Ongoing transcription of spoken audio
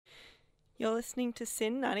You're listening to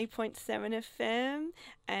Sin 90.7 FM,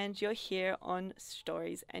 and you're here on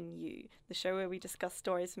Stories and You, the show where we discuss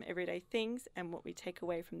stories from everyday things and what we take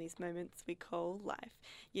away from these moments we call life.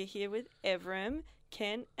 You're here with Evram,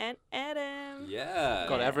 Ken, and Adam. Yeah.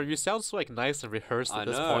 God, Everett, you sound so nice and rehearsed at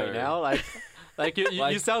this know. point now.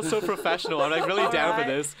 You sound so professional. I'm really down for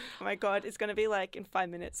this. Oh my god, it's gonna be in 5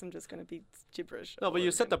 minutes. I'm just gonna be gibberish. No, but you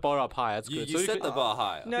set the bar up high. That's good. You set the bar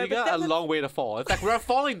higher. No, you but got a long way to fall. In fact, we're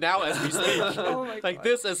falling now as we speak. Oh my god.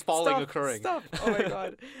 This is falling occurring. Stop. Oh my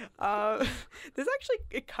god. This actually,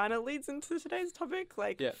 it kind of leads into today's topic,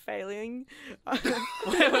 failing. Wait.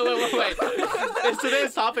 Is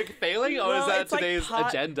today's topic failing, or is that today's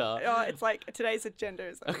agenda? It's today's agenda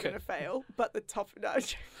is gonna fail, but the topic. No,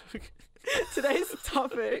 today's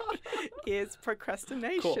topic is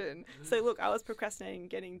procrastination. Cool. So look, I was procrastinating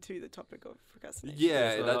getting to the topic of procrastination.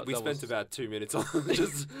 Yeah, we spent about 2 minutes on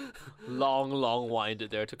just long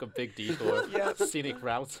winded there. Took a big detour. Scenic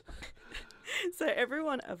route. So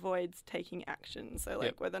everyone avoids taking action. So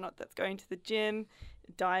whether or not that's going to the gym,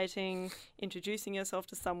 dieting, introducing yourself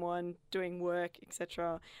to someone, doing work,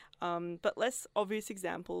 etc. But less obvious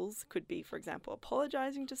examples could be, for example,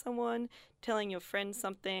 apologizing to someone, telling your friend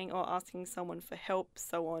something, or asking someone for help,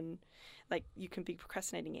 so on. You can be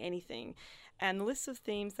procrastinating anything. And the list of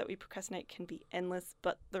themes that we procrastinate can be endless,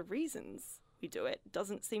 but the reasons we do it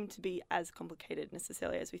doesn't seem to be as complicated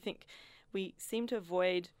necessarily as we think. We seem to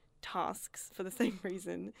avoid tasks for the same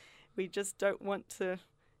reason. We just don't want to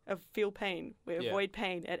feel pain. We avoid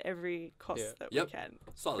pain at every cost that we can.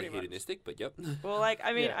 Slightly hedonistic, but yep. Well,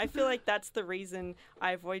 I feel like that's the reason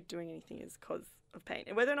I avoid doing anything is because of pain.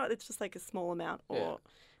 And whether or not it's just a small amount or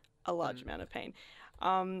a large amount of pain.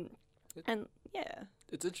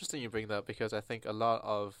 It's interesting you bring that up because I think a lot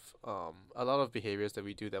of behaviors that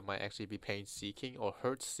we do that might actually be pain-seeking or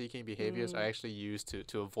hurt-seeking behaviors are actually used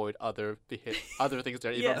to avoid other things that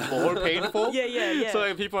are even more painful. Yeah. So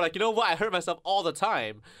if people are like, you know what, I hurt myself all the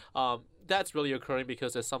time. That's really occurring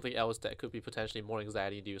because there's something else that could be potentially more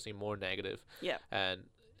anxiety-inducing, more negative. Yeah. And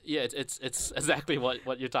it's exactly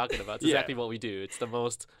what you're talking about. It's exactly what we do. It's the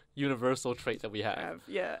most universal trait that we have.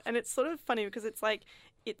 Yeah, and it's sort of funny because it's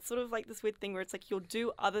sort of this weird thing where it's you'll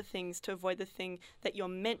do other things to avoid the thing that you're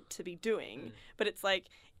meant to be doing, but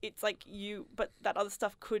but that other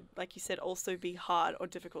stuff could, like you said, also be hard or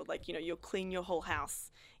difficult. You'll clean your whole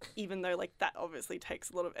house, even though that obviously takes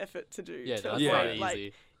a lot of effort to do. It's not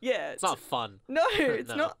easy. It's not fun. No,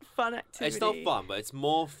 it's not fun activity. It's not fun, but it's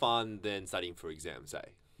more fun than studying for exams, eh?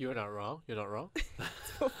 You're not wrong. It's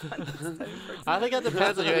more fun than studying for exams. I think it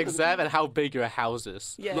depends on your exam and how big your house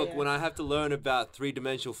is. Look, when I have to learn about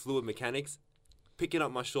three-dimensional fluid mechanics, picking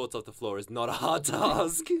up my shorts off the floor is not a hard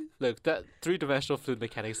task. Look, that three-dimensional fluid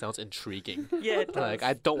mechanics sounds intriguing. Yeah, it does.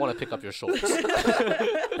 I don't want to pick up your shorts.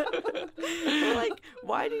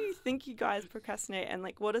 Why do you think you guys procrastinate? And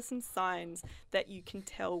what are some signs that you can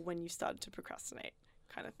tell when you started to procrastinate,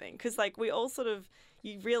 kind of thing? Because we all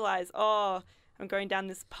you realize, I'm going down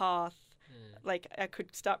this path. I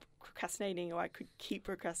could start procrastinating, or I could keep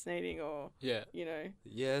procrastinating, or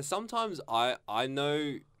Yeah, sometimes I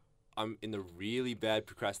know I'm in the really bad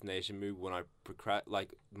procrastination mood when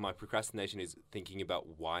my procrastination is thinking about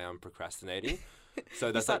why I'm procrastinating.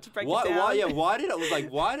 So that's why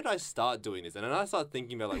did I start doing this? And then I start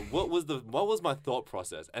thinking about what was my thought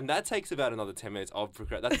process? And that takes about another 10 minutes of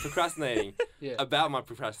procrastinating about my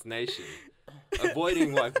procrastination.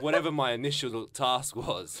 Avoiding whatever my initial task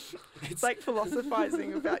was. It's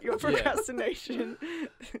philosophizing about your procrastination.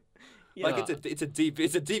 It's a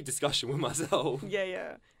deep discussion with myself.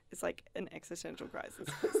 Yeah. It's an existential crisis,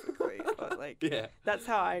 basically. But that's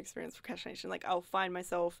how I experience procrastination. I'll find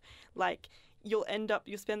myself you'll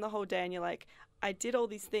spend the whole day and you're I did all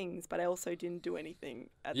these things, but I also didn't do anything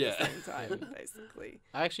at the same time, basically.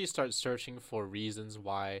 I actually start searching for reasons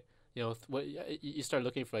why. You start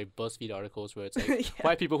looking for BuzzFeed articles where it's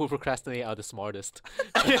why people who procrastinate are the smartest.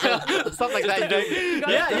 Stuff like that.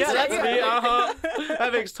 That's me.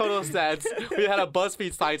 That makes total sense. We had a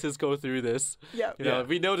BuzzFeed scientist go through this.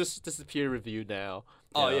 We know this is peer reviewed now.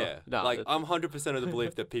 Oh yeah. No, I'm 100% of the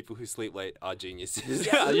belief that people who sleep late are geniuses.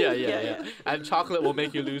 Yeah. And chocolate will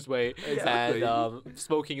make you lose weight. Exactly. And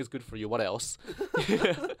smoking is good for you. What else?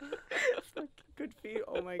 Good for you.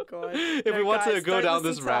 Oh my god. If we want to go down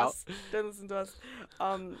this route, don't listen to us.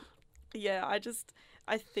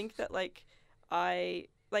 I think that I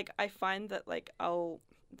find that I'll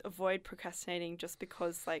avoid procrastinating just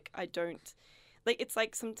because I don't like it's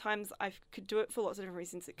like sometimes I could do it for lots of different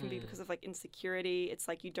reasons. It can be because of like insecurity. It's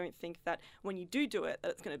like you don't think that when you do it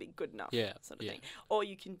that it's going to be good enough, sort of thing. Or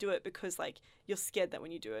you can do it because like you're scared that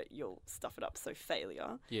when you do it you'll stuff it up, so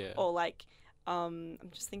failure. Or like I'm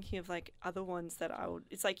just thinking of like other ones that I would.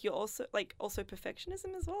 It's like you're also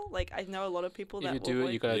perfectionism as well. Like I know a lot of people that you do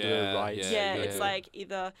it, you gotta do it right. It's like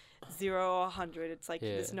either 0 or 100. It's like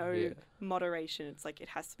there's no moderation. It's like it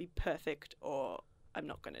has to be perfect or I'm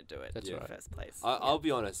not gonna do it in the first place. I'll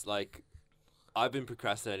be honest. Like I've been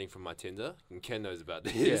procrastinating from my Tinder, and Ken knows about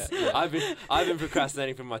this. I've been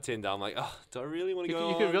procrastinating from my Tinder. I'm like, oh, do I really want to go?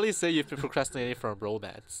 You can really say you've been procrastinating from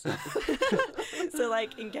romance. So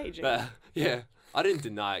like engaging. Yeah, I didn't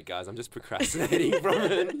deny it, guys. I'm just procrastinating from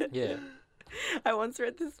it. Yeah. I once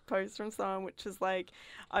read this post from someone which was like,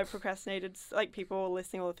 I procrastinated, like people were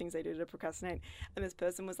listing all the things they do to procrastinate, and this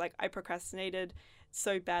person was like, I procrastinated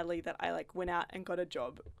so badly that I like went out and got a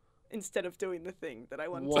job instead of doing the thing that I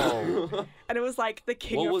wanted to do. And it was like the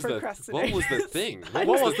king of procrastination. What was the thing? What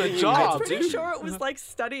was the job? I'm pretty sure it was like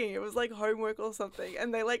studying. It was like homework or something.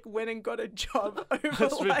 And they like went and got a job over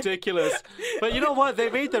That's ridiculous. But you know what? They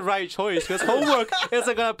made the right choice because homework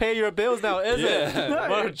isn't going to pay your bills now, is it? No.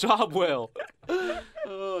 But a job will.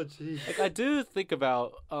 Oh, jeez. Like, I do think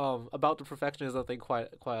about the perfectionism thing quite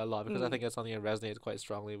a lot because I think it's something that resonates quite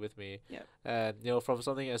strongly with me. Yep. And, you know, from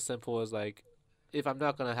something as simple as like, if I'm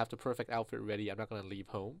not gonna have the perfect outfit ready, I'm not gonna leave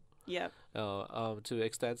home. Yeah. To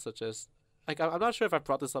extent such as, like, I'm not sure if I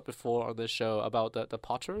brought this up before on this show about the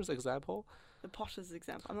potter's example. The potter's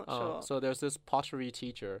example. I'm not sure. So there's this pottery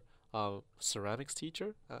teacher, ceramics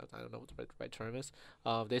teacher. I don't know what the right term is.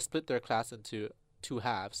 They split their class into 2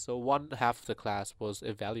 halves. So one half of the class was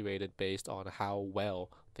evaluated based on how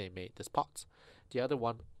well they made this pot. The other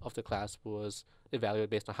one of the class was evaluated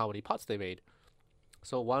based on how many pots they made.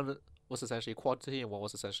 So one was essentially quantity and one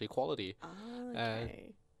was essentially quality.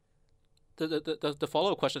 Okay. And the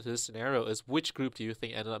follow-up question to this scenario is, which group do you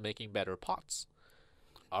think ended up making better pots?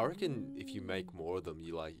 I reckon if you make more of them,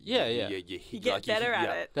 you like you get better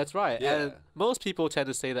at it. That's right. Yeah. And most people tend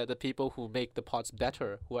to say that the people who make the pots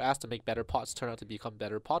better, who are asked to make better pots, turn out to become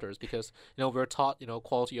better potters because we're taught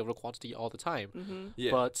quality over quantity all the time. Mm-hmm.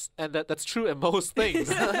 Yeah. But that's true in most things.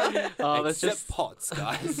 Except just pots,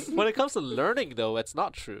 guys. When it comes to learning, though, it's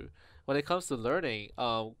not true. When it comes to learning,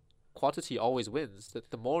 quantity always wins.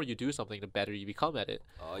 The more you do something, the better you become at it.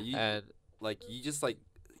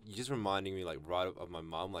 You just reminding me of my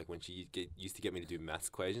mom, like when she used to get me to do maths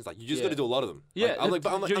equations. Like you just got to do a lot of them. Yeah,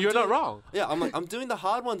 you're not wrong. Yeah, I'm doing the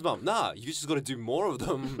hard ones, Mom. Nah, you just got to do more of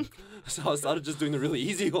them. So I started just doing the really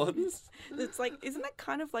easy ones. It's like, isn't that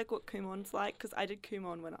kind of like what Kumon's like? Because I did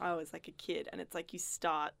Kumon when I was like a kid, and it's like you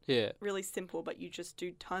start really simple, but you just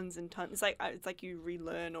do tons and tons. It's like you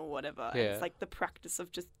relearn or whatever. Yeah. It's like the practice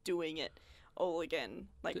of just doing it all again,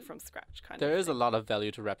 like from scratch kind of. There is a lot of value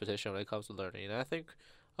to repetition when it comes to learning, and I think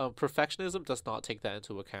perfectionism does not take that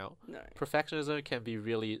into account. No. Perfectionism can be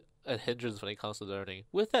really a hindrance when it comes to learning.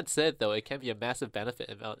 With that said, though, it can be a massive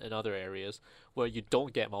benefit in other areas where you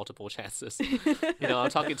don't get multiple chances. I'm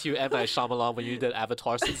talking to you, M. Night Shyamalan, when you did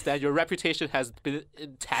Avatar. Since then, your reputation has been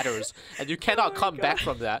in tatters, and you cannot come back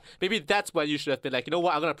from that. Maybe that's when you should have been like, you know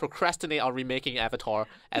what, I'm going to procrastinate on remaking Avatar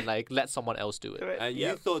and like let someone else do it. And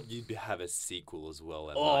you thought you'd have a sequel as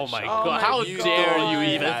well. Oh my god, how dare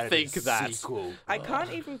you even think that? Sequel. I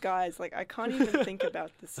can't even, guys, I can't even think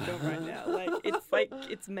about this film right now.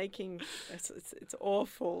 It's making, it's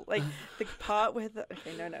awful. Like the part where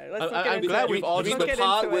I'm glad we've all seen the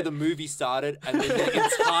part where the movie started and then the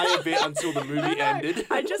entire bit until the movie ended.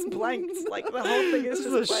 I just blanked. Like the whole thing is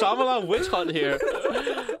just a Shyamalan witch hunt here.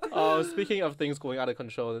 Speaking of things going out of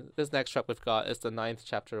control, this next track we've got is the 9th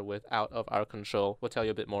chapter with Out of Our Control. We'll tell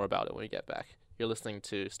you a bit more about it when we get back. You're listening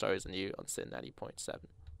to Stories in You on Sin 90.7.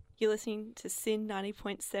 You're listening to Sin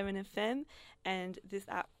 90.7 FM, and this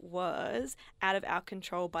app was Out of Our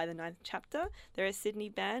Control by the 9th chapter. They're a Sydney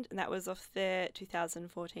band, and that was off their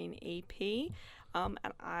 2014 EP. And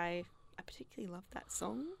I particularly love that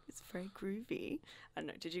song. It's very groovy. I don't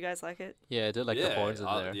know, did you guys like it? Yeah, I did like the horns in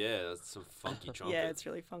there. Yeah, that's some funky trumpet. Yeah, it's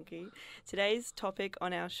really funky. Today's topic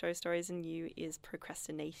on our show Stories in You is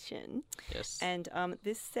procrastination. Yes. And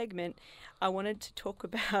this segment, I wanted to talk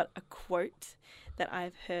about a quote that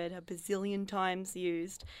I've heard a bazillion times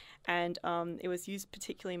used, and it was used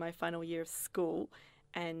particularly in my final year of school,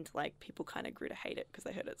 and like people kind of grew to hate it because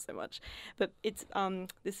I heard it so much. But it's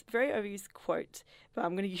this very overused quote, but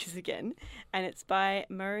I'm going to use again, and it's by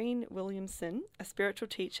Maureen Williamson, a spiritual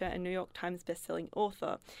teacher and New York Times bestselling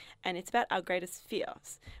author, and it's about our greatest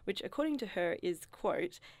fears, which according to her is,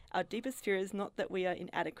 quote, Our deepest fear is not that we are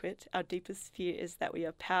inadequate. Our deepest fear is that we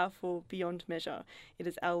are powerful beyond measure. It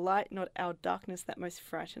is our light, not our darkness, that most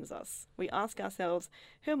frightens us. We ask ourselves,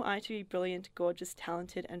 who am I to be brilliant, gorgeous,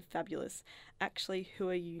 talented, and fabulous? Actually, who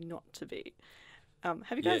are you not to be? Have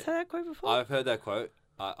you guys heard that quote before? I've heard that quote.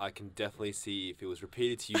 I can definitely see if it was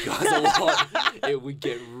repeated to you guys a lot, it would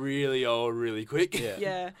get really old really quick.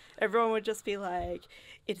 Yeah. Everyone would just be like,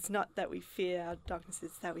 it's not that we fear our darkness,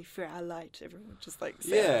 it's that we fear our light. Everyone would just like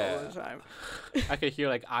say that all the time. I could hear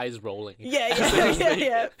like eyes rolling.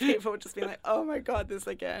 Yeah. People would just be like, oh my God, this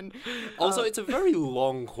again. Also, it's a very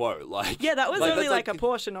long quote. Like, yeah, that was only like a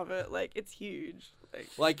portion of it. Like, it's huge.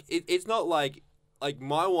 Like it's not like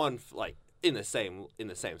my one like in the same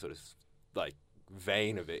sort of like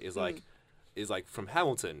vein of it is like from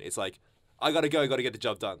Hamilton. It's like, I gotta get the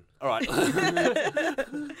job done. All right.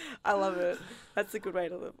 I love it. That's a good way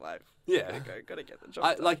to live life. Yeah. Gotta get the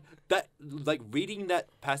job done. Like that. Like reading that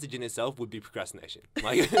passage in itself would be procrastination.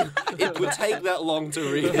 Like it would take that long to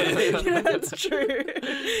read it. Yeah, that's true.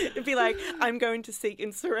 It'd be like, I'm going to seek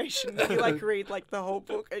inspiration. And you like read like the whole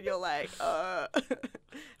book and you're like,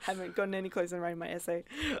 haven't gotten any closer than writing my essay.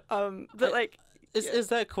 But like. Is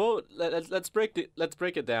that quote? Let's break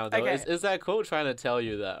it down though. Okay. Is that quote trying to tell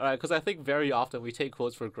you that? All right, because I think very often we take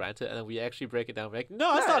quotes for granted and then we actually break it down. We're like,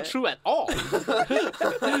 no, that's not true at all.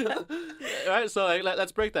 Right, so like,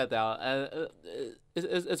 let's break that down. And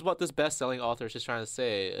is what this best-selling author is just trying to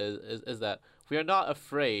say is that we are not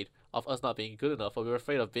afraid of us not being good enough, but we're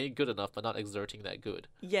afraid of being good enough but not exerting that good.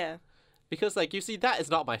 Yeah. Because, like, you see, that is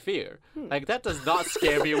not my fear. Like, that does not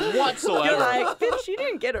scare me whatsoever. You're like, bitch, you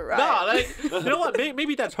didn't get it right. No, like, you know what?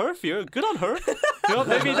 Maybe that's her fear. Good on her. You know,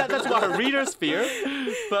 maybe that's what her readers fear.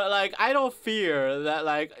 But, like, I don't fear that,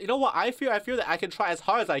 like, you know what I fear? I fear that I can try as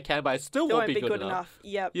hard as I can, but I still won't be good enough.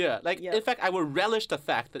 Yep. Yeah, like, in fact, I would relish the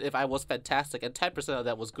fact that if I was fantastic and 10% of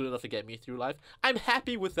that was good enough to get me through life, I'm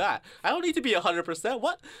happy with that. I don't need to be 100%.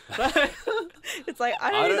 What? It's like,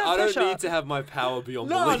 I don't need to have my power beyond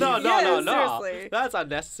belief. No. Seriously. That's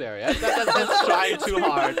unnecessary. That's trying too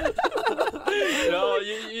hard. No,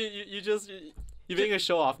 you're being a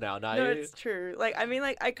show off now. No, it's true. Like, I mean,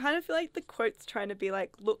 like, I kind of feel like the quote's trying to be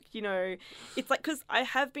like, look, you know, it's like, because I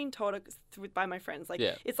have been told by my friends, like,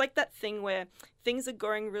 it's like that thing where things are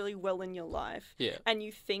going really well in your life, and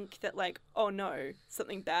you think that, like, oh no,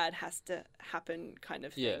 something bad has to happen, kind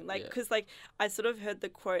of thing. Like, because like I sort of heard the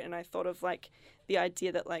quote and I thought of like the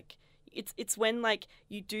idea that like it's when like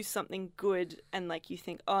you do something good and like you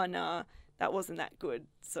think, oh nah, that wasn't that good,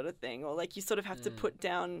 sort of thing, or like you sort of have to put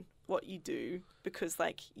down what you do because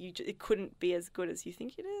like it couldn't be as good as you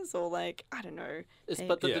think it is, or like I don't know.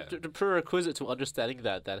 But the prerequisite to understanding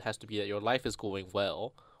that has to be that your life is going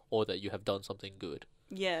well or that you have done something good.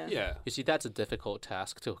 Yeah. You see, that's a difficult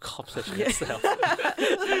task to accomplish in itself.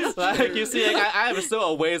 Like, you see, like, I am still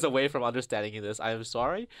a ways away from understanding this. I am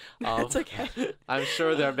sorry. It's okay. I'm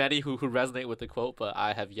sure there are many who resonate with the quote, but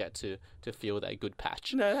I have yet to feel that good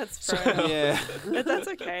patch. No, that's fair enough. Yeah. That's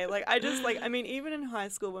okay. Like, I just, like, I mean, even in high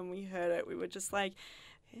school when we heard it, we were just like,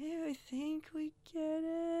 yeah, I think we get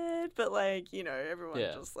it, but like, you know, everyone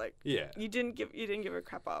just like, you didn't give a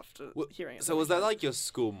crap after hearing it. So was that like your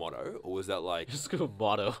school motto, or was that like your school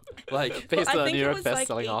motto, like based on a New York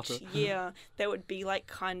best-selling author? Each year there would be like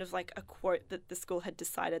kind of like a quote that the school had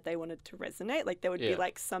decided they wanted to resonate. Like there would be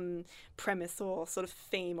like some premise or sort of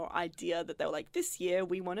theme or idea that they were like, this year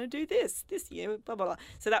we want to do this year blah blah blah.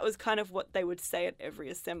 So that was kind of what they would say at every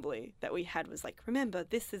assembly that we had, was like, remember,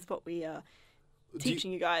 this is what we are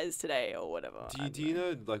teaching you guys today, or whatever. Do you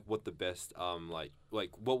know like what the best like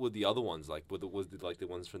what were the other ones like? Was it like the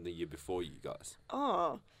ones from the year before you guys?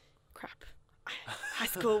 Oh, crap. High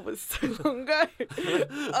school was so long ago.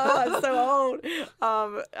 I'm so old.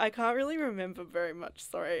 I can't really remember very much,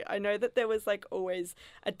 sorry. I know that there was like always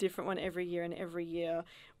a different one every year, and every year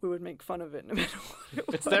we would make fun of it no matter what it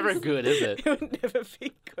was. It's never good, is it? It would never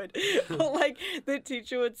be good. Or like the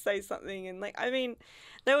teacher would say something and like, I mean,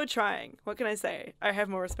 they were trying. What can I say? I have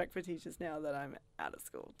more respect for teachers now that I'm out of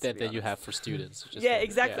school. That you have for students.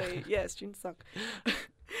 Exactly. Yeah, students suck.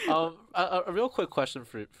 A real quick question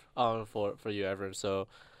for you, Everett. So,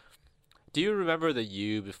 do you remember the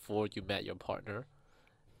you before you met your partner?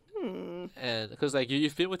 And because like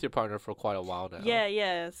you've been with your partner for quite a while now.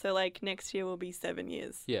 Yeah. So like next year will be 7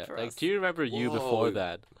 years. Yeah. For like, us. do you remember you before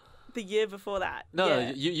that? The year before that.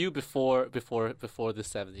 No, you before the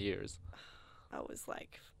 7 years. I was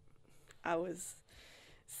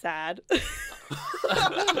sad.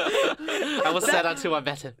 I was sad until I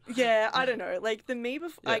met him. Yeah, I don't know. Like the me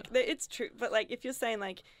before, like it's true. But like if you're saying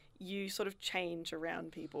like you sort of change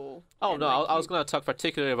around people. Oh and, no, like, I was gonna talk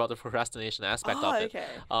particularly about the procrastination aspect of it. Okay.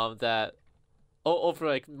 That over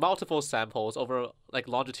like multiple samples, over like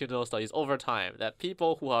longitudinal studies over time, that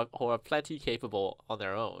people who are plenty capable on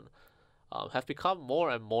their own, have become more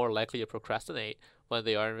and more likely to procrastinate when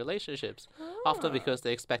they are in relationships, often because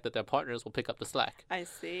they expect that their partners will pick up the slack. I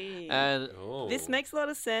see. And this makes a lot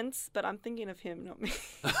of sense, but I'm thinking of him, not me.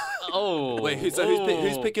 Wait, who's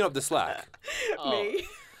picking up the slack? Me.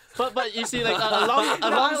 But you see, like I love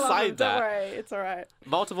alongside him. that, Don't worry, it's all right.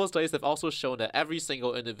 multiple studies have also shown that every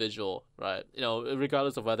single individual, right,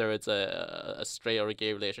 regardless of whether it's a straight or a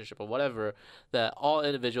gay relationship or whatever, that all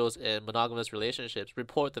individuals in monogamous relationships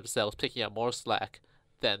report themselves picking up more slack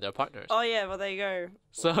than their partners. Oh yeah, well there you go.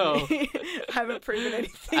 So haven't proven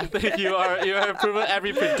anything. I think you are proven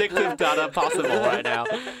every predictive data possible right now,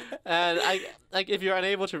 and if you're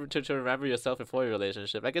unable to remember yourself before your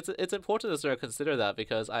relationship, like it's important to sort of consider that,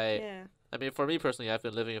 because I mean, for me personally, I've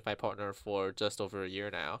been living with my partner for just over a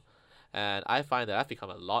year now, and I find that I've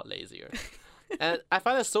become a lot lazier, and I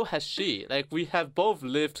find that so has she. Like, we have both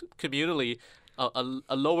lived communally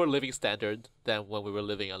a lower living standard than when we were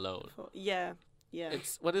living alone. Yeah. Yeah.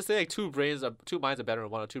 It's when they say like two minds are better than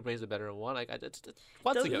one, or two brains are better than one. Like it's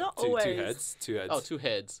once Does again, not Two always. heads. oh, two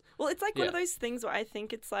heads. Well, it's like one of Yeah. those things where I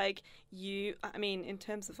think it's like I mean, in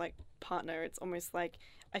terms of like partner, it's almost like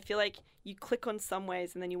I feel like you click on some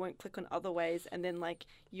ways and then you won't click on other ways, and then like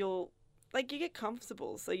you get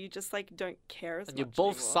comfortable, so you just like don't care as much. And you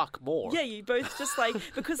both anymore. suck more. Yeah, you both just like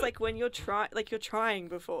because like when you're trying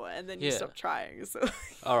before and then you Yeah. stop trying. So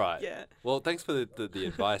All right. yeah. Well, thanks for the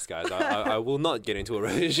advice, guys. I will not get into a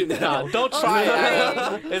relationship now. No, don't try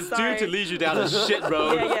sorry. it. It's Sorry. due to lead you down a shit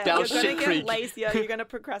road, Yeah. down You're shit gonna get creek. lazier. You're gonna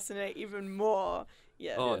procrastinate even more.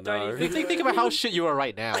 Yeah. Oh, don't no. even Think do it. about how shit you are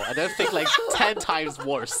right now, and then think like 10 times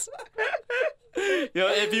worse.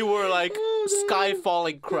 If you were like sky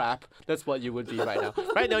falling crap, that's what you would be right now.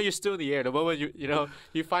 Right now, you're still in the air. The moment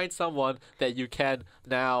you find someone that you can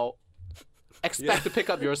now expect to pick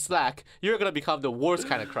up your slack, you're gonna become the worst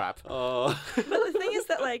kind of crap. Oh. But the thing is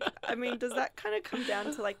that, like, I mean, does that kind of come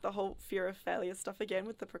down to like the whole fear of failure stuff again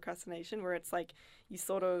with the procrastination, where it's like you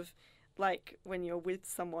sort of like when you're with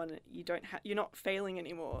someone, you're not failing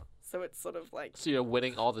anymore, so it's sort of like So you're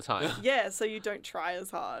winning all the time. yeah, so you don't try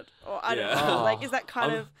as hard, or I don't Yeah. know, like is that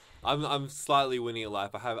kind of I'm slightly winning at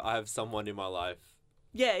life. I have someone in my life.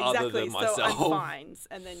 yeah, other exactly. than So myself. I'm fine,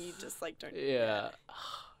 and then you just like don't. Yeah.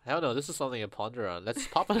 I don't know. This is something to ponder on. Let's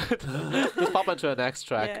pop into the next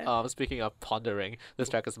track. Yeah. Speaking of pondering, this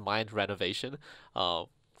track is Mind Renovation. What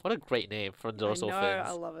a great name for Dorsal I know, Fins.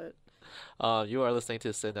 I love it. You are listening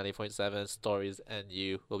to Sin 90.7 Stories and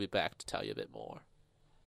You. Will be back to tell you a bit more.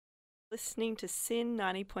 Listening to Sin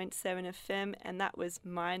 90.7 FM, and that was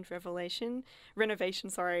Renovation,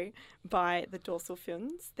 by the Dorsal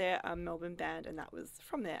Fins. They're a Melbourne band, and that was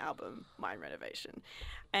from their album Mind Renovation.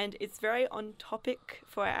 And it's very on topic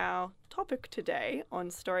for our topic today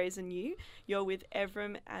on Stories and You. You're with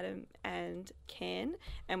Evram, Adam, and Ken,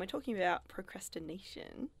 and we're talking about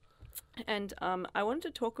procrastination. And I wanted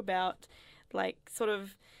to talk about, like, sort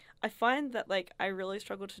of, I find that, like, I really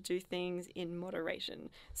struggle to do things in moderation.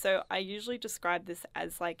 So I usually describe this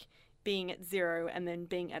as, like, being at 0 and then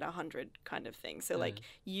being at 100 kind of thing. So, like,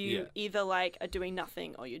 you either, like, are doing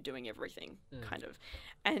nothing or you're doing everything, kind of.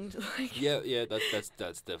 And, like... Yeah, that's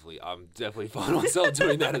definitely... I'm definitely finding myself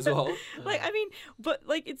doing that as well. Like, I mean, but,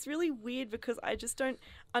 like, it's really weird because I just don't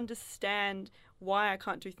understand why I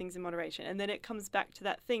can't do things in moderation. And then it comes back to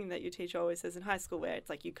that thing that your teacher always says in high school where it's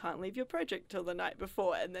like, you can't leave your project till the night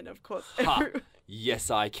before. And then, of course...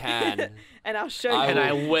 Yes, I can. And I'll show you. And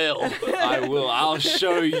I will. I will. I'll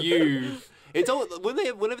show you. It's all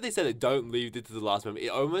whenever they say that don't leave it to the last moment, it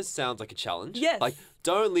almost sounds like a challenge. Yes. Like,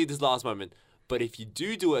 don't leave this last moment. But if you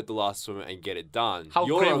do it at the last moment and get it done, How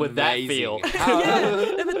you're great would that amazing. feel?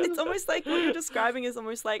 Yeah, no, but it's almost like what you're describing is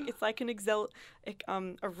almost like it's like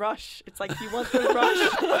a rush. It's like you want the rush.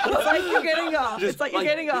 It's like you're getting you're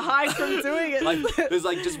getting a high from doing it. Like, there's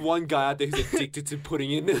like just one guy out there who's addicted to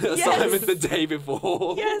putting in assignments the day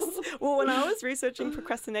before. Yes. Well, when I was researching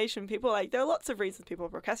procrastination, people there are lots of reasons people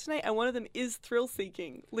procrastinate, and one of them is thrill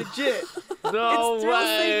seeking. Legit. No It's thrill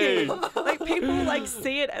way. seeking. Like people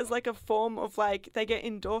see it as like a form of like they get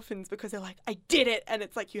endorphins because they're like, I did it, and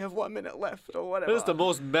it's like you have 1 minute left or whatever. This is the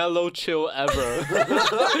most mellow chill ever.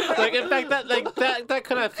 Like, in fact, that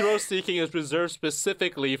kind of thrill seeking is reserved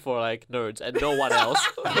specifically for like nerds and no one else.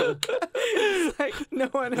 It's like no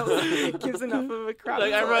one else gives enough of a crap.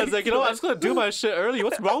 Like, everyone's like, I'm just gonna do my shit early.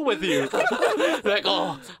 What's wrong with you? Like,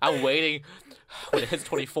 oh, I'm waiting. when it hits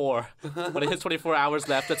 24, when it hits 24 hours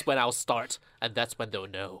left, that's when I'll start, and that's when they'll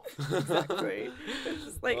know. Exactly. It's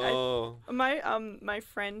just like my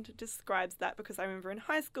friend describes that because I remember in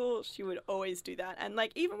high school she would always do that, and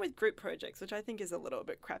like even with group projects, which I think is a little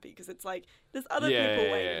bit crappy because it's like there's other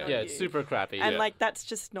people waiting on you. Yeah, it's super crappy. And like that's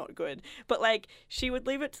just not good. But like she would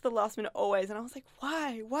leave it to the last minute always, and I was like,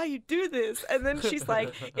 why you do this? And then she's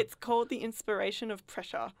like, it's called the inspiration of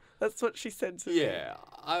pressure. That's what she said to me. Yeah,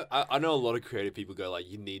 I know a lot of creative people go like,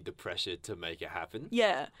 you need the pressure to make it happen.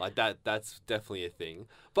 Yeah. Like that's definitely a thing.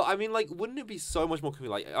 But I mean, like, wouldn't it be so much more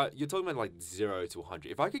convenient? Like, you're talking about like 0 to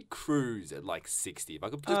 100. If I could cruise at like 60, if I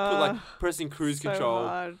could just put like pressing cruise control,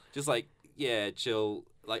 hard. just like, yeah, chill.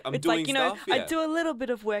 Like I'm it's doing like, you stuff. know, I do a little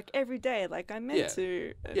bit of work every day, like I'm meant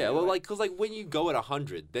to. Yeah, well, like, cause like when you go at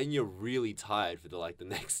 100, then you're really tired for the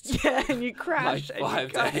next. Yeah, and you crash like and you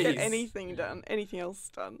can't 5 days. get anything done, anything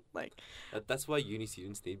else done. Like that's why uni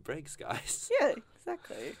students need breaks, guys. yeah,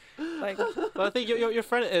 exactly. Like, but I think your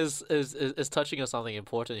friend is touching on something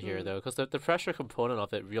important here though, because the pressure component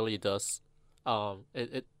of it really does,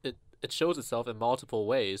 it shows itself in multiple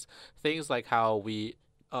ways. Things like how we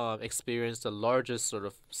experience the largest sort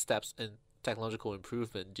of steps in technological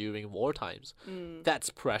improvement during war times. That's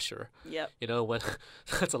pressure. Yep. You know, when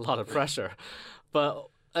that's a lot of pressure. But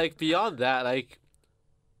like beyond that, like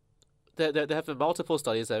there have been multiple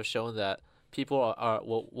studies that have shown that people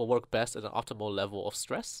will work best at an optimal level of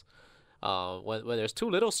stress. When there's too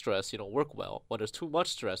little stress, you don't work well. When there's too much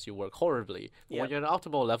stress, you work horribly. When you're at an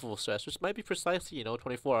optimal level of stress, which might be precisely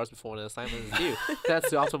 24 hours before an assignment is due,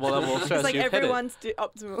 that's the optimal level of stress. It's like You've everyone's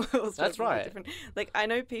optimal level of stress. That's right. Different. Like I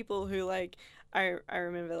know people who like I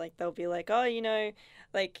remember like they'll be like, oh, you know,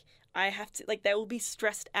 like I have to like they will be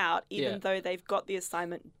stressed out even though they've got the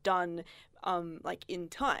assignment done. Like in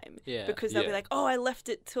time, because they'll be like, "Oh, I left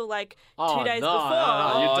it till like 2 days before."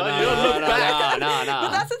 You don't look back. No. But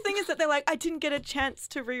that's the thing is that they're like, "I didn't get a chance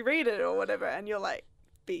to reread it or whatever," and you're like,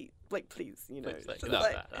 "Be like, please, you know."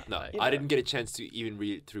 No, I didn't get a chance to even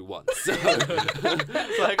read it through once. So.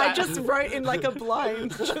 Like, I just wrote in like a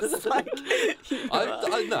blind, just like. I've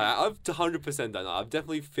 100% done that. I've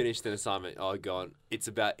definitely finished an assignment. Oh, God, it's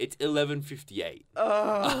 11:58.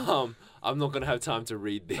 I'm not gonna have time to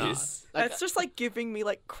read this. It's just like giving me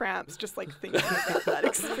like cramps, just like thinking about that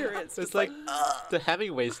experience. It's like the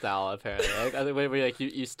Hemingway style, apparently. Like, I think where like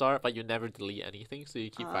you start, but you never delete anything, so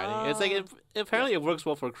you keep writing. It's like apparently it works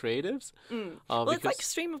well for creatives. Well, it's like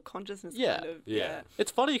stream of consciousness. Kind of. Yeah.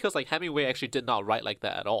 It's funny because like Hemingway actually did not write like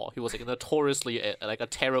that at all. He was like notoriously like a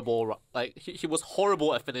terrible like he was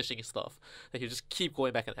horrible at finishing stuff. Like he just keep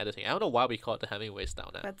going back and editing. I don't know why we call it the Hemingway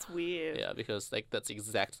style now. That's weird. Yeah, because like that's the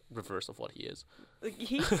exact reverse of what he is.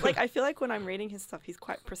 He's like I feel like when I'm reading his stuff, he's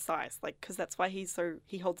quite precise. Like because that's why he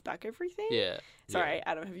holds back everything. Yeah. Sorry,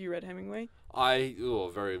 Adam. Have you read Hemingway?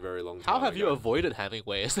 Very, very long time How have ago. you avoided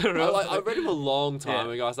Hemingway? I read him a long time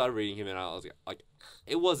ago. I started reading him and I was like,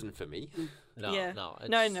 it wasn't for me. No,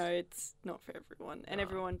 it's not for everyone, and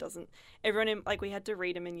everyone doesn't. Everyone like we had to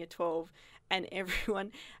read him in year 12, and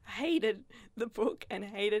everyone hated the book and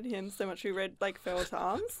hated him so much. We read like Farewell to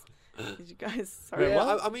Arms. Did you guys? Sorry. Wait,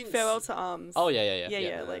 I mean, Farewell to Arms. Oh yeah.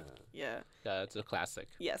 Yeah, it's a classic.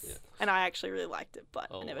 Yes, Yeah. and I actually really liked it, but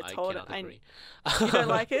I never told it. Agree. You don't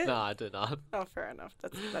like it? No, I did not. Oh, fair enough.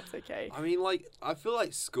 That's okay. I mean, like, I feel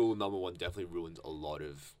like school #1 definitely ruins a lot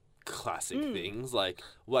of classic things. Like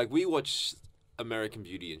we watched American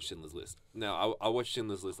Beauty and Schindler's List. Now, I watched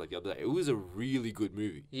Schindler's List like the other day. It was a really good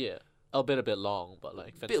movie. Yeah, a bit long, but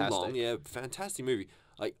like fantastic. A bit long, yeah, fantastic movie.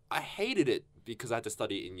 Like I hated it because I had to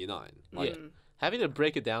study it in year 9. Like, having to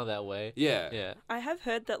break it down that way. Yeah. I have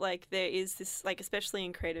heard that like there is this like especially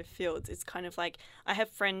in creative fields, it's kind of like I have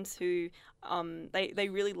friends who they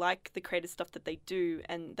really like the creative stuff that they do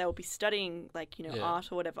and they'll be studying like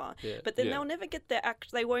art or whatever. Yeah. But then they'll never get their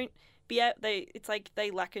they won't be it's like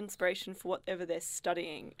they lack inspiration for whatever they're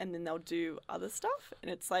studying and then they'll do other stuff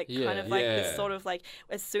and it's like kind of like this sort of like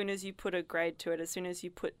as soon as you put a grade to it, as soon as you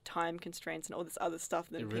put time constraints and all this other stuff,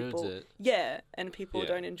 then people people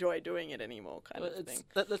don't enjoy doing it anymore kind of thing.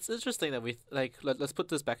 That's interesting that we like let's put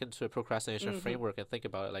this back into a procrastination framework and think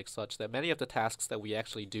about it like such that many of the tasks that we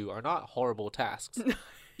actually do are not horrible tasks.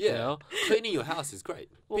 Yeah, you know? Cleaning your house is great.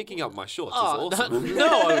 Picking up my shorts is awesome.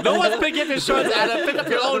 No one's picking up your shorts, Adam. Pick up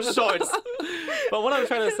your own shorts. But what I'm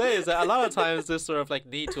trying to say is that a lot of times this sort of like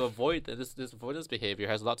need to avoid this avoidance behavior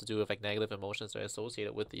has a lot to do with like negative emotions that are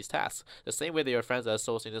associated with these tasks. The same way that your friends are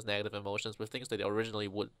associating these negative emotions with things that they originally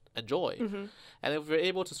would enjoy. And if we're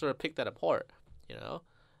able to sort of pick that apart,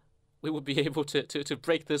 we would be able to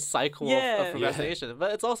break this cycle of procrastination.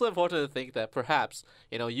 But it's also important to think that perhaps,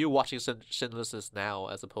 you watching Schindler's List now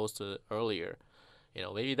as opposed to earlier,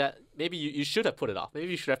 maybe you should have put it off. Maybe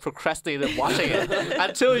you should have procrastinated watching it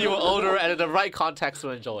until you were older and in the right context to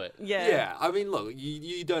enjoy it. Yeah. I mean, look,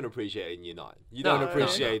 you don't appreciate it in year 9. You don't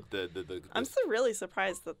appreciate the I'm still really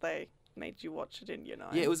surprised that they made you watch it in year 9.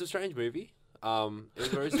 Yeah, it was a strange movie. It was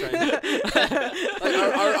very strange. It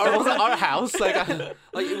wasn't our house. It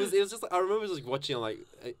was just like, I remember just watching. I'm like,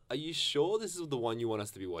 are you sure this is the one you want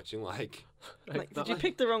us to be watching? Did you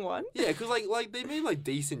pick the wrong one? Yeah, because like they made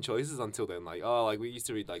decent choices until then. We used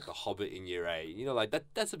to read The Hobbit in year 8.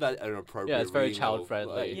 That's about an appropriate. Yeah, it's very child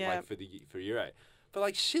friendly. For year 8.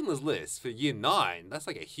 But Schindler's List for year 9, that's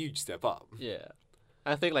a huge step up. Yeah,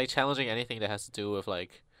 I think challenging anything that has to do with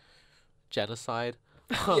genocide.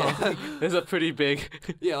 It's a pretty big.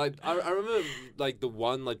 Yeah, I remember the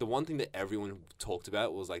one thing that everyone talked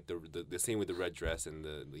about was the scene with the red dress and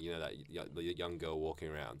the young girl walking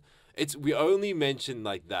around. We only mentioned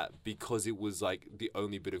that because it was the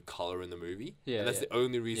only bit of color in the movie. Yeah, and that's the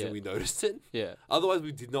only reason we noticed it. Yeah. Otherwise,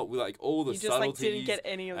 we did not all the subtleties. You didn't get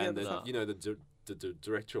any of the other stuff. The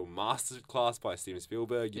directorial masterclass by Steven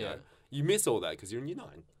Spielberg. You know. You miss all that because you're in year 9.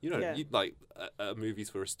 You don't movies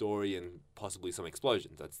for a story and possibly some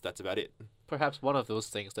explosions. That's about it. Perhaps one of those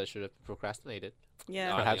things that should have been procrastinated.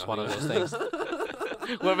 Yeah. Perhaps one of those things.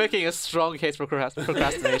 We're making a strong case for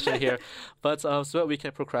procrastination here. But so that we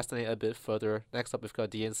can procrastinate a bit further, next up we've got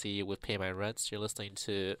DNCE with Pay My Rent. You're listening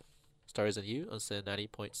to Stories and You on Sin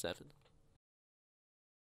 90.7.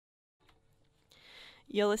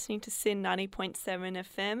 You're listening to Sin 90.7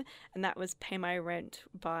 FM, and that was Pay My Rent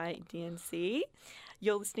by DNCE.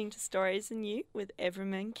 You're listening to Stories and You with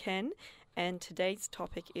Everman Ken, and today's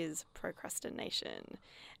topic is procrastination.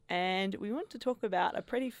 And we want to talk about a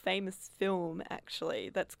pretty famous film, actually,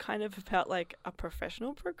 that's kind of about a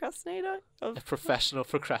professional procrastinator. A professional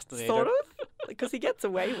procrastinator. Sort of, because he gets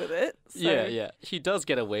away with it. So. Yeah, he does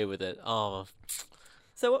get away with it.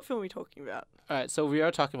 So what film are we talking about? All right, so we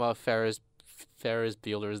are talking about Ferris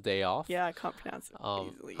Bueller's Day Off. Yeah, I can't pronounce it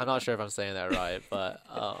easily. I'm not sure if I'm saying that right, but...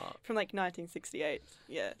 From 1968.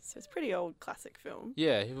 Yeah, so it's a pretty old classic film.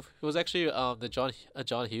 Yeah, it was actually a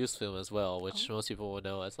John Hughes film as well, which most people will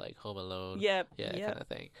know as Home Alone. Yep. Kind of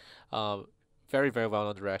thing. Very, very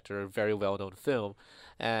well-known director, very well-known film.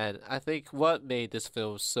 And I think what made this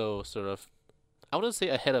film so sort of... I wouldn't say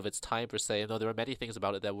ahead of its time per se. No, there are many things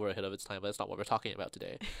about it that were ahead of its time, but that's not what we're talking about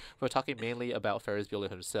today. We're talking mainly about Ferris Bueller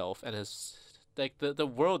himself and his... the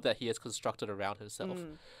world that he has constructed around himself,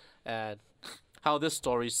 and how this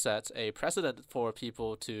story sets a precedent for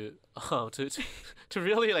people to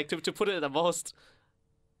really to put it in the most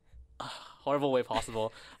horrible way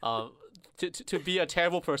possible, to be a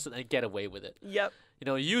terrible person and get away with it. Yep.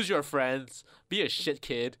 Use your friends, be a shit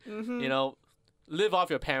kid. Live off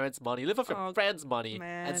your parents' money, live off your friends' money,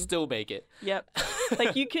 and still make it. Yep.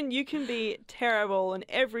 you can be terrible in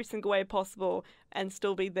every single way possible and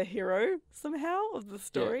still be the hero somehow of the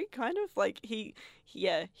story, kind of. He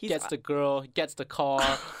gets the girl, gets the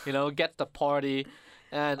car, gets the party.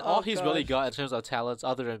 And all he's really got in terms of talents,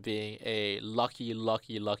 other than being a lucky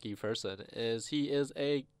person, is he is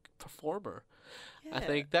a performer. Yeah. I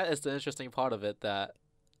think that is the interesting part of it, that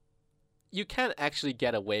you can actually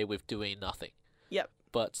get away with doing nothing. Yep.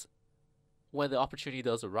 But when the opportunity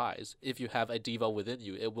does arise, if you have a diva within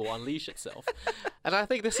you, it will unleash itself. And I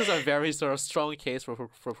think this is a very sort of strong case for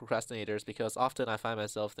procrastinators, because often I find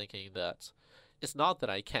myself thinking that it's not that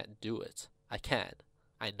I can't do it. I can.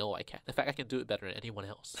 I know I can. In fact, I can do it better than anyone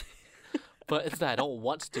else. But it's that I don't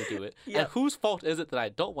want to do it. Yep. And whose fault is it that I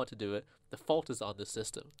don't want to do it? The fault is on the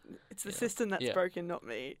system. It's the system that's broken, not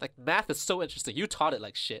me. Math is so interesting. You taught it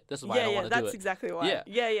like shit. This is why I don't want to do it. That's exactly why.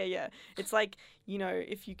 Yeah. It's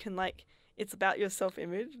if you can it's about your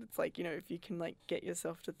self-image. It's if you can get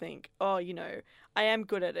yourself to think, I am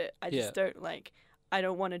good at it. I just don't I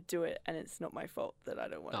don't want to do it, and it's not my fault that I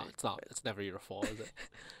don't want to. No, it's not. It's never your fault, is it?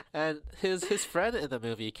 And his friend in the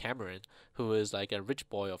movie, Cameron, who is a rich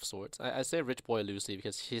boy of sorts. I say rich boy loosely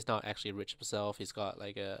because he's not actually rich himself. He's got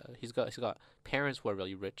he's got parents who are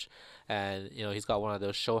really rich, and he's got one of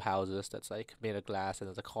those show houses that's made of glass, and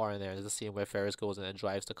there's a car in there. There's a scene where Ferris goes in and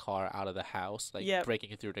drives the car out of the house,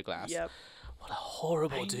 breaking through the glass. Yep. What a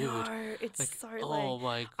horrible dude. Know. It's so oh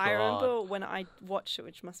my god. I remember when I watched it,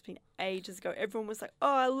 which must have been ages ago, everyone was like,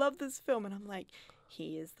 oh, I love this film. And I'm like,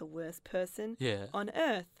 he is the worst person on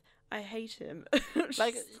earth. I hate him.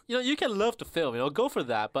 You can love the film, go for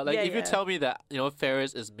that. But if you tell me that,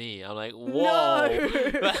 Ferris is me, I'm like, whoa. No.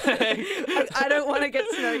 I don't want to get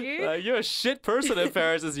to know you. You're a shit person if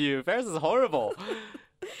Ferris is you. Ferris is horrible.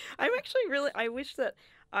 I'm actually really. I wish that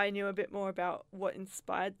I knew a bit more about what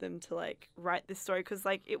inspired them to like write this story, because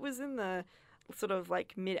like it was in the sort of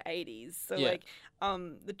like mid 80s, so like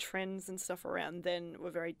the trends and stuff around then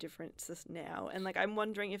were very different to now, and like I'm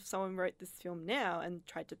wondering if someone wrote this film now and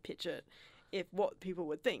tried to pitch it, if what people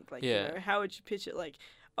would think, like you know, how would you pitch it, like,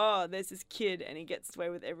 oh, there's this kid and he gets away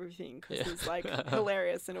with everything because he's like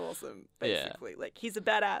hilarious and awesome, basically. Like he's a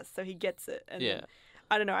badass, so he gets it. And then,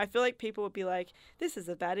 I don't know, I feel like people would be like, this is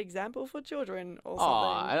a bad example for children or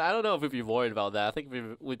something. I don't know if we'd be worried about that. I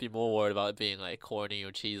think we'd be more worried about it being like corny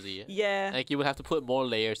or cheesy. Yeah. Like you would have to put more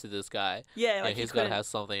layers to this guy. Yeah, like he's got to have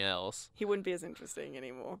something else. He wouldn't be as interesting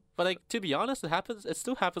anymore. But like, to be honest, it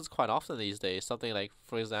still happens quite often these days. Something like,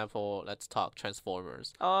 for example, let's talk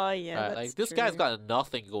Transformers. Oh yeah, that's like this true. guy's got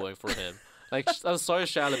nothing going for him. Like, I'm sorry,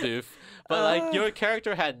 Shia LaBeouf, but like your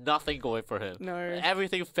character had nothing going for him. No.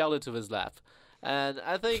 Everything fell into his lap. And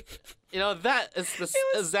I think, you know, that is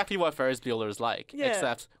exactly what Ferris Bueller is like,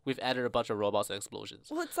 except we've added a bunch of robots and explosions.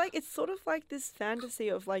 Well, it's sort of like this fantasy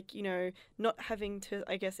of like, you know, not having to,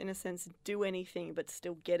 I guess, in a sense, do anything but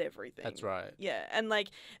still get everything. That's right. Yeah, and like,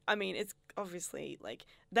 I mean, it's obviously like,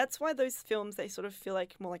 that's why those films, they sort of feel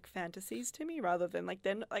like more like fantasies to me rather than like,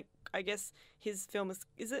 then like, I guess his film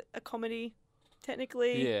is it a comedy?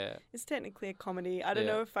 Technically, it's technically a comedy. I don't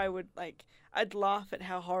know if I would like. I'd laugh at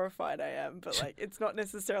how horrified I am, but like, it's not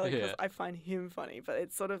necessarily because I find him funny. But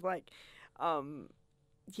it's sort of like, I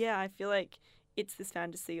feel like it's this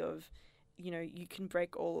fantasy of, you know, you can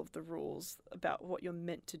break all of the rules about what you're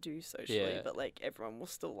meant to do socially, but like everyone will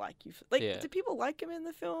still like you. Do people like him in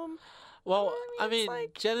the film? Well, I mean,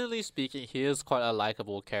 like, generally speaking, he is quite a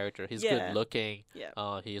likable character. He's good looking.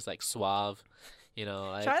 Yeah. He's like suave. You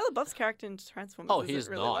know, like, Shia LaBeouf's character in Transformers. Oh, he's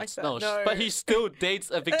really not. Like that. No, but he still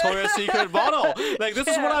dates a Victoria's Secret model. Like, this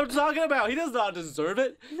is what I'm talking about. He does not deserve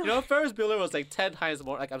it. No. You know, Ferris Bueller was like 10 times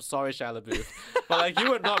more. Like, I'm sorry, Shia LaBeouf, but like,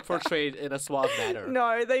 you were not portrayed in a suave manner.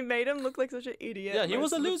 No, they made him look like such an idiot. Yeah, he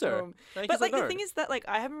was a loser. Like, but like, the thing is that like,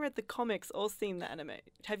 I haven't read the comics or seen the anime.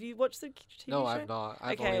 Have you watched the TV show? No, I've not.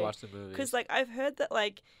 I've only watched the movies. Because like, I've heard that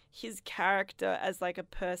like, his character as like a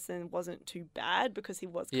person wasn't too bad because he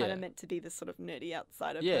was kind of meant to be this sort of nerdy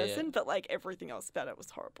outsider person, but like everything else about it was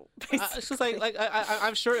horrible. It's just like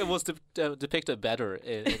I'm sure it was depicted better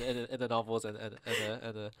in the novels and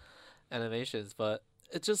the animations, but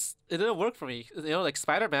it didn't work for me. You know, like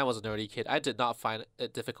Spider-Man was a nerdy kid. I did not find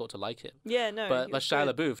it difficult to like him. Yeah, no. But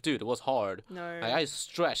Shia LaBeouf, dude, it was hard. No. Like, I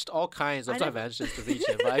stretched all kinds of dimensions to reach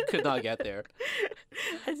him, but I could not get there.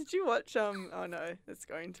 Did you watch oh no, it's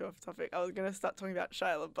going too off topic. I was gonna start talking about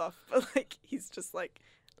Shia LaBeouf, but like he's just like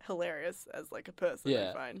hilarious as like a person,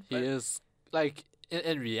 I find. He is like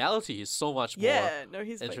in reality he's so much more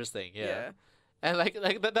he's interesting. Like, and like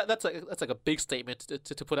that's like a big statement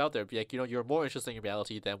to put out there. Be like, you know, you're more interesting in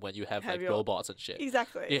reality than when you have like robots and shit.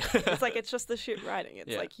 Exactly. Yeah. It's like, it's just the shit writing.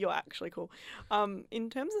 It's like, you're actually cool. In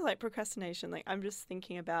terms of like procrastination, like I'm just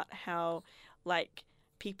thinking about how like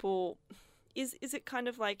people, is it kind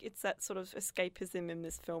of like it's that sort of escapism in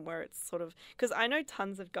this film where it's sort of, because I know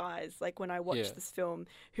tons of guys like when I watched this film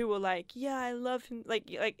who were like, yeah, I love him, like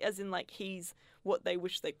as in like he's what they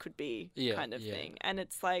wish they could be kind of thing, and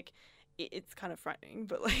it's like. It's kind of frightening,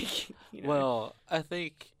 but like, you know. Well, I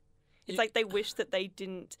think it's like they wish that they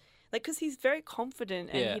didn't, like, because he's very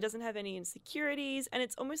confident and he doesn't have any insecurities, and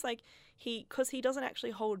it's almost like because he doesn't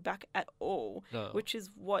actually hold back at all, which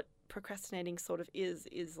is what procrastinating sort of is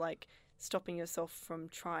like stopping yourself from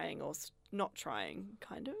trying or not trying,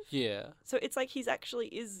 kind of. Yeah. So it's like he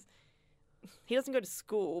doesn't go to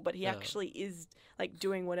school, but he actually is like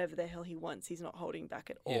doing whatever the hell he wants. He's not holding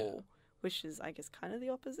back at all. Which is, I guess, kind of the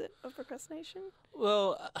opposite of procrastination.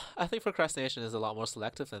 Well, I think procrastination is a lot more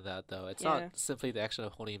selective than that, though. It's not simply the action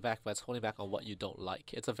of holding back, but it's holding back on what you don't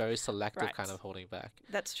like. It's a very selective kind of holding back.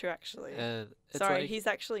 That's true, actually. And sorry, he's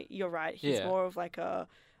actually, you're right. He's more of like a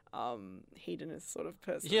hedonist sort of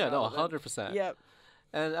person. Yeah, no, 100%. Yep.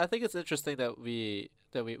 And I think it's interesting that we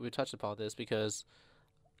touched upon this because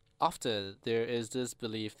often there is this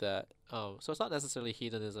belief that so it's not necessarily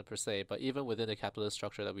hedonism per se, but even within the capitalist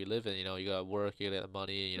structure that we live in, you know, you gotta work, you gotta get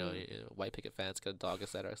money, you know, white picket fence, get a dog,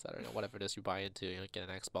 etc., you know, whatever it is you buy into, you know, get an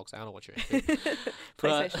Xbox. I don't know what you're into.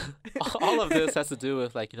 But all of this has to do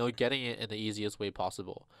with like, you know, getting it in the easiest way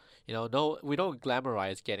possible. You know, no, we don't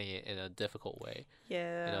glamorize getting it in a difficult way.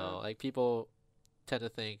 Yeah. You know, like people tend to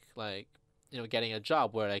think like, you know, getting a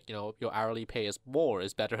job where like, you know, your hourly pay is more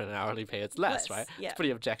is better than hourly pay is less, right? Yeah. It's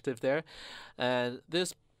pretty objective there. And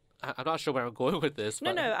this, I'm not sure where I'm going with this.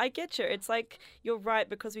 No, I get you. It's like, you're right,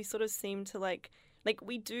 because we sort of seem to like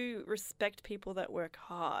we do respect people that work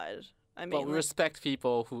hard. I mean, we respect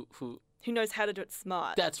people who who knows how to do it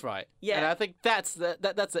smart. That's right. Yeah. And I think that's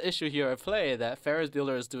the issue here at play, that Ferris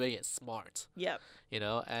Bueller is doing it smart. Yep. You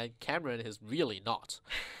know, and Cameron is really not.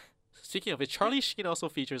 Speaking of it, Charlie Sheen also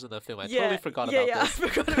features in the film. I Yeah. totally forgot about Yeah, I this.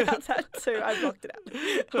 forgot about that too. I blocked it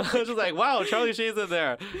out. I was just like, wow, Charlie Sheen's in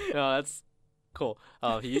there. You know, that's cool.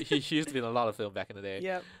 He used to be in a lot of film back in the day.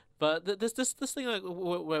 Yep. But this thing like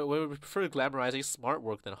where we prefer glamorizing smart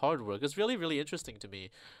work than hard work is really, really interesting to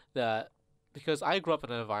me. That because I grew up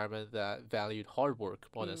in an environment that valued hard work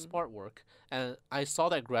more than smart work, and I saw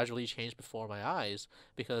that gradually change before my eyes.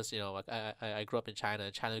 Because, you know, like I grew up in China,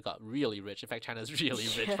 and China got really rich. In fact, China is really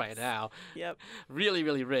rich right now. Yep. Really,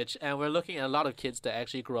 really rich. And we're looking at a lot of kids that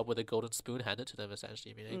actually grew up with a golden spoon handed to them.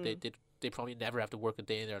 Essentially, I mean, they probably never have to work a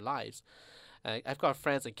day in their lives. I've got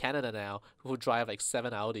friends in Canada now who drive like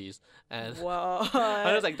 7 Audis, and What?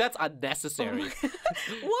 I was like, that's unnecessary.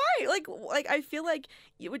 Why? Like I feel like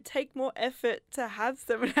it would take more effort to have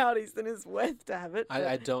 7 Audis than it's worth to have it.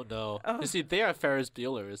 I don't know. Oh. You see, they are Ferris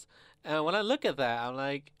Buellers, and when I look at that, I'm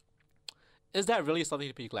like, is that really something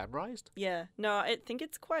to be glamorized? Yeah. No, I think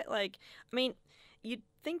it's quite like, I mean, you'd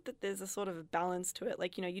think that there's a sort of a balance to it.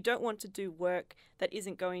 Like, you know, you don't want to do work that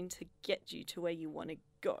isn't going to get you to where you want to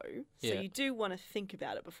go. So Yeah. you do want to think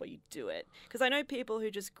about it before you do it. Because I know people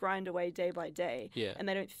who just grind away day by day Yeah. and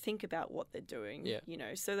they don't think about what they're doing, Yeah. you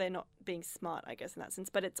know, so they're not being smart, I guess, in that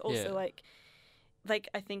sense. But it's also Yeah. like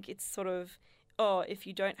I think it's sort of, oh, if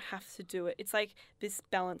you don't have to do it, it's like this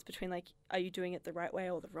balance between like, are you doing it the right way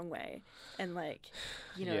or the wrong way? And like,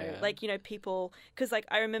 you know, Yeah. like, you know, people, because like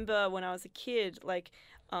I remember when I was a kid, like,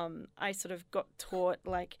 I sort of got taught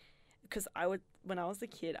like, because when I was a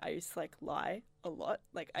kid, I used to like lie a lot.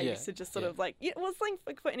 Like I Yeah, used to just sort yeah. of like, it was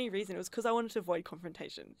like for any reason. It was because I wanted to avoid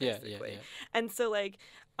confrontation, Yeah, basically. yeah. And so like,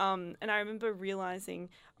 and I remember realizing,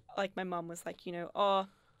 like my mum was like, you know, oh,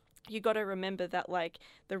 you got to remember that like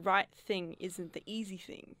the right thing isn't the easy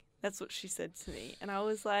thing. That's what she said to me, and I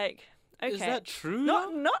was like, okay, Is that true?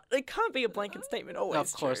 not it can't be a blanket statement always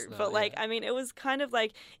Of course true, not, but like yeah. I mean it was kind of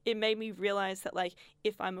like it made me realize that like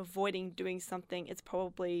if I'm avoiding doing something, it's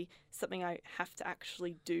probably something I have to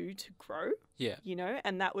actually do to grow, Yeah. you know.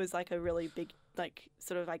 And that was like a really big like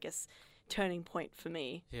sort of I guess turning point for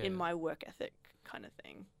me Yeah. in my work ethic kind of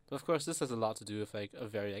thing. Of course, this has a lot to do with like a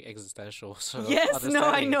very like existential sort of Yes, no,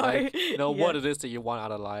 I understanding, know. like, you know Yeah. what it is that you want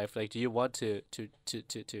out of life. Like, do you want to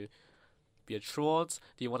be a truant?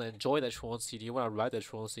 Do you want to enjoy that truancy? Do you want to ride that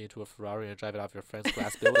truancy into a Ferrari and drive it off your friend's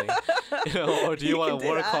glass building? You know, or do you, You want can to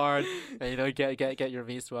do work that. hard and, you know, get your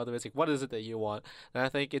means through other ways? Like, what is it that you want? And I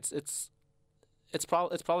think it's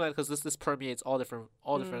probably because this permeates all different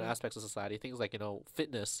aspects of society. Things like, you know,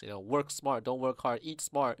 fitness, you know, work smart, don't work hard, eat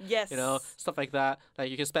smart. Yes. You know, stuff like that.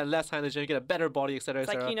 Like, you can spend less time in the gym, get a better body, etc.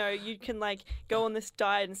 It's like, you know, you can like go on this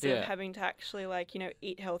diet instead Yeah. of having to actually like, you know,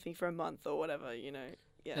 eat healthy for a month or whatever, you know.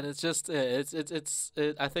 Yeah. And it's just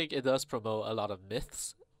I think it does promote a lot of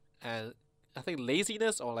myths, and I think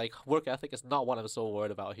laziness or like work ethic is not what I'm so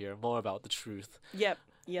worried about here. More about the truth. Yep.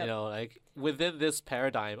 You know, like within this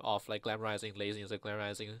paradigm of like glamorizing laziness, like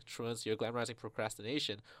glamorizing truancy, or glamorizing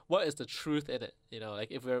procrastination, what is the truth in it? You know,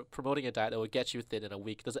 like if we're promoting a diet that will get you thin in a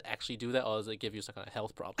week, does it actually do that, or does it give you some kind of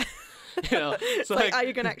health problem? You know, It's so like, are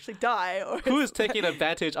you gonna actually die or who is taking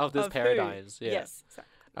advantage of these of who? paradigms? Yeah. Yes,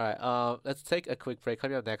 exactly. All right, let's take a quick break.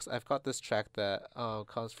 Coming up next, I've got this track that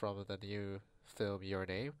comes from the new film Your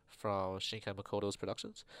Name from Shinkai Makoto's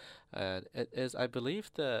productions, and it is, I believe,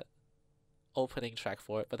 the opening track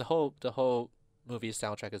for it. But the whole movie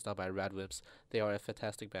soundtrack is done by Radwimps. They are a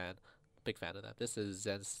fantastic band. Big fan of them. This is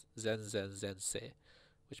Zense,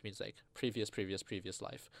 which means like previous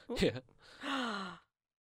life. Ooh. Yeah.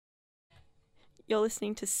 You're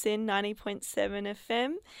listening to Sin 90.7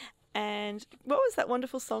 FM. And what was that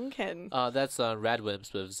wonderful song, Ken? That's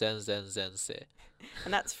Radwimps with Zense.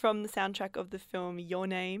 And that's from the soundtrack of the film Your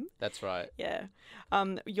Name. That's right. Yeah.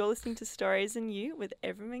 You're listening to Stories and You with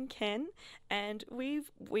Evrim and Ken, and we're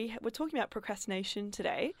talking about procrastination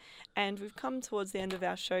today, and we've come towards the end of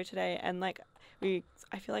our show today, and like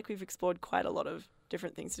I feel like we've explored quite a lot of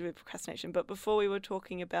different things to do with procrastination. But before we were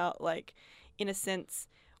talking about like, in a sense,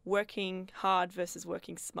 working hard versus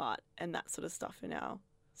working smart and that sort of stuff in our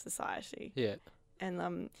society. Yeah.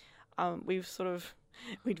 And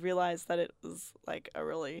we'd realized that it was like a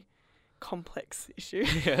really complex issue.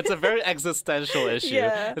 Yeah, it's a very existential issue.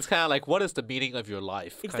 Yeah. It's kind of like, what is the meaning of your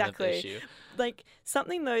life? Exactly. Kind of issue. Like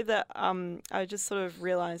something though that I just sort of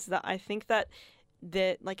realized that I think that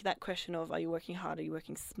like that question of, are you working hard, are you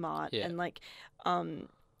working smart? Yeah. And like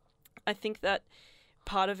I think that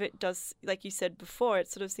part of it does, like you said before, it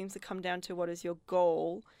sort of seems to come down to what is your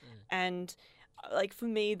goal. And like for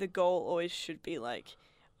me, the goal always should be like,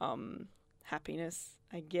 happiness,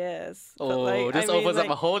 I guess. Oh, but, like, this I mean, opens up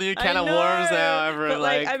like, a whole new I can of worms now, know, everyone. But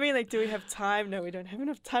like, I mean, like, do we have time? No, we don't have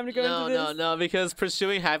enough time to go into this. No, because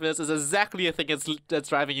pursuing happiness is exactly the thing that's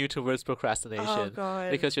driving you towards procrastination. Oh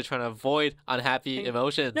God. Because you're trying to avoid unhappy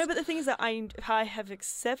emotions. No, but the thing is that I have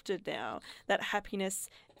accepted now that happiness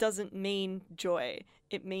doesn't mean joy.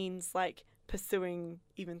 It means like pursuing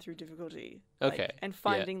even through difficulty. Like, Okay. and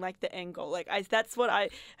finding like the end goal. Like that's what I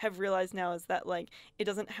have realized now, is that like it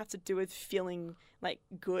doesn't have to do with feeling like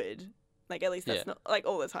good. Like at least that's not like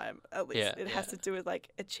all the time. At least it has to do with like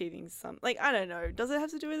achieving some. Like I don't know. Does it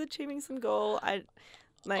have to do with achieving some goal? I'm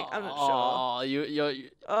not sure.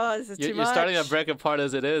 Oh, This is too much. you're starting to break apart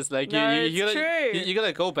as it is. Like No, you it's true. you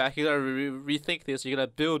gotta go back. You gotta rethink this. You gotta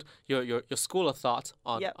build your school of thought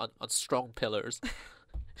on strong pillars.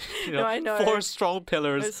 No, I know. 4 strong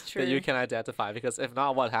pillars It's that you true. can identify. Because if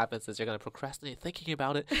not, what happens is you're gonna procrastinate thinking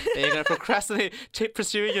about it, and you're gonna procrastinate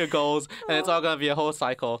pursuing your goals, and it's all gonna be a whole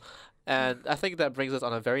cycle. And I think that brings us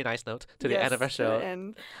on a very nice note to the end of our show.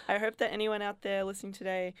 And I hope that anyone out there listening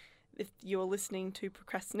today, if you're listening to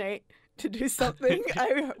procrastinate to do something,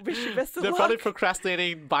 I wish you best of They're luck. probably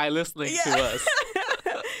procrastinating by listening to us.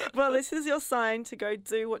 Well, this is your sign to go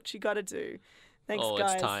do what you gotta do. Thanks,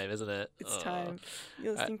 guys. It's time, isn't it? It's time.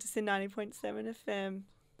 You're listening to Sin 90.7 FM.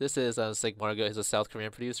 This is Sig Margo. He's a South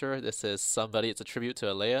Korean producer. This is Somebody. It's a tribute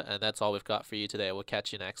to Alea, and that's all we've got for you today. We'll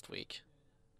catch you next week.